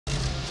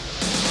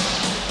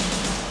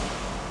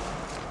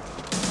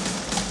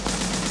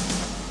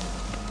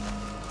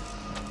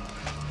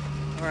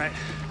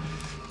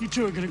You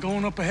two are gonna go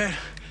on up ahead.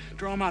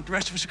 Draw him out. The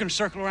rest of us are gonna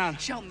circle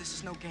around. Shelton, this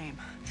is no game.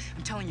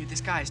 I'm telling you,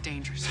 this guy is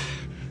dangerous.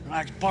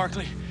 Relax,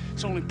 Barkley.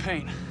 It's only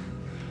paint.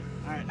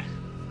 All right,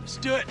 let's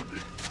do it.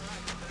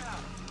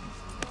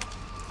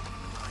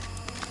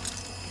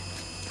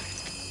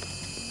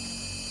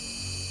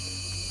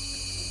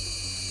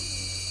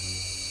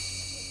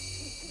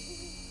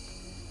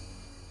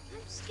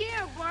 I'm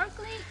scared,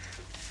 Barkley.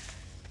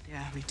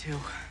 Yeah, me too.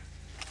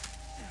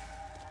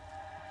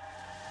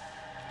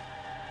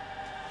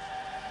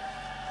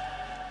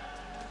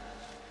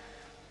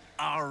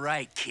 All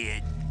right,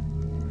 kid.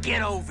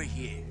 Get over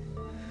here.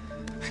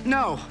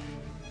 No!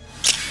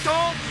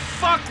 Don't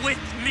fuck with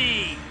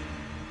me!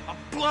 I'll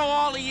blow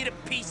all of you to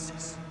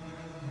pieces.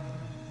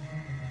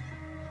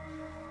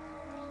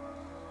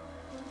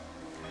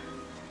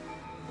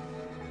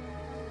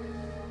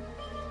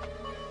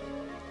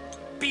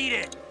 Beat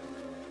it!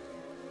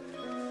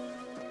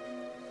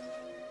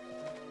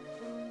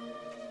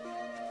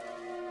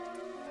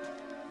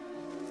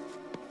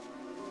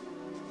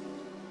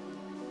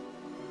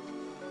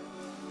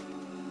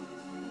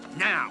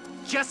 Now,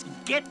 just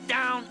get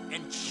down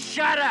and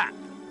shut up!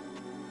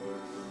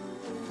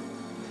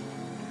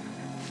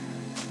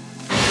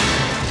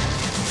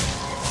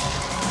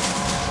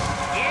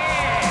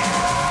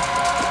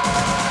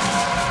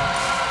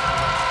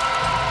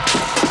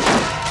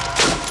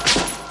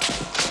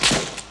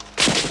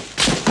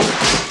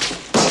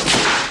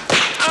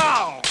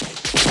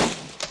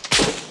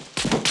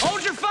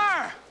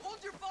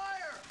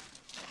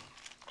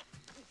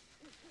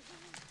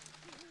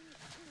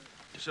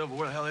 Silver,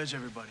 where the hell is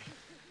everybody?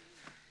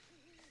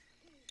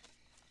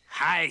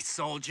 Hi,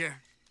 soldier.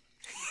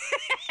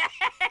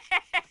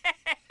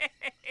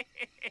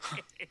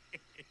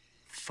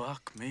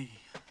 Fuck me.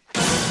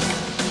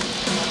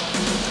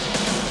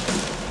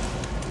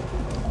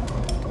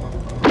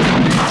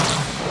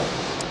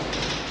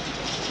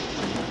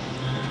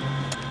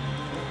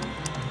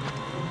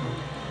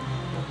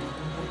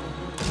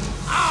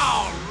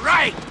 All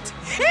right!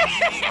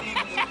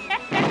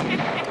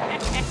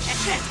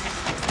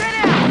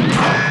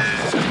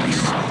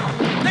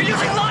 They're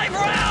using live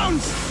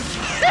rounds!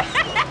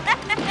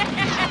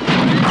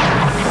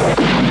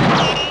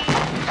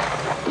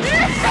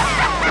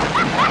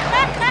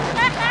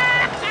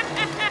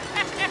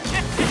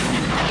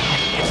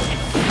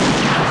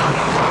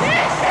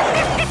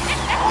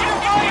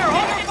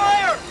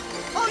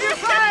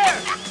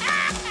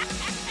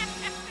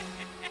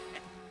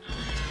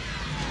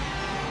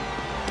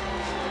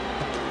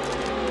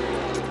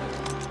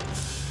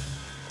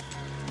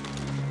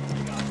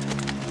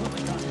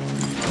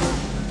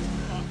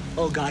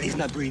 Oh, God, he's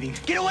not breathing.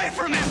 Get away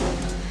from him!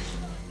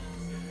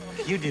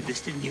 You did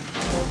this, didn't you?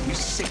 You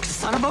sick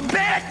son of a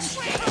bitch!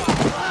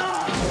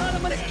 God,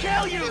 I'm gonna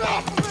kill you!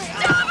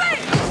 Stop it!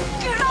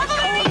 Get off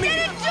of me!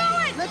 Didn't do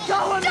it! Let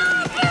go of me!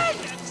 Stop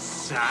it!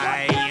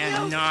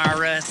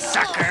 Sayonara,